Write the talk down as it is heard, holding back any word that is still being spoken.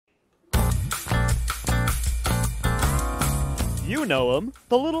You know them,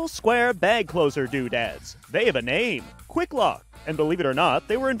 the little square bag closer doodads. They have a name, Kwik Lok. And believe it or not,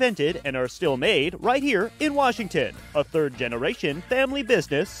 they were invented and are still made right here in Washington. A third-generation family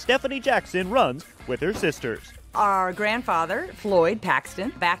business Stephanie Jackson runs with her sisters. Our grandfather, Floyd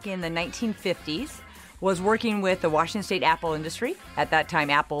Paxton, back in the 1950s, was working with the Washington State apple industry. At that time,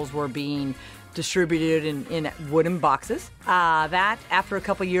 apples were being distributed in wooden boxes. That, after a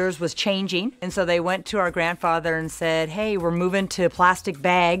couple years, was changing. And so they went to our grandfather and said, hey, we're moving to plastic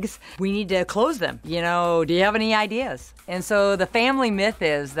bags. We need to close them. Do you have any ideas? And so the family myth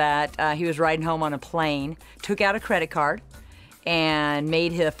is that he was riding home on a plane, took out a credit card, and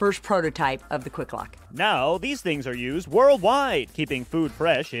made his first prototype of the Kwik Lok. Now, these things are used worldwide, keeping food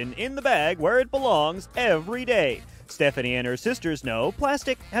fresh and in the bag where it belongs every day. Stephanie and her sisters know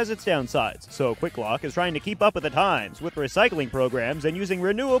plastic has its downsides, so Kwik Lok is trying to keep up with the times with recycling programs and using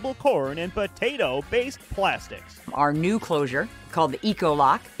renewable corn and potato-based plastics. Our new closure, called the Eco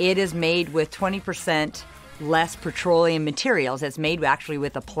Lock, it is made with 20% less petroleum materials. It's made actually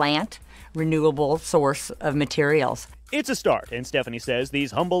with a plant renewable source of materials. It's a start, and Stephanie says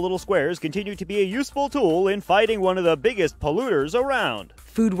these humble little squares continue to be a useful tool in fighting one of the biggest polluters around.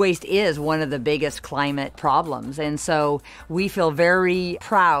 Food waste is one of the biggest climate problems, and so we feel very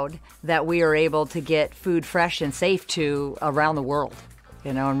proud that we are able to get food fresh and safe to around the world,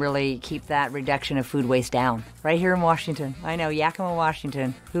 and really keep that reduction of food waste down. Right here in Washington. I know, Yakima,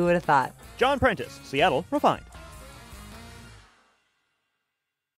 Washington. Who would have thought? John Prentice, Seattle Refined.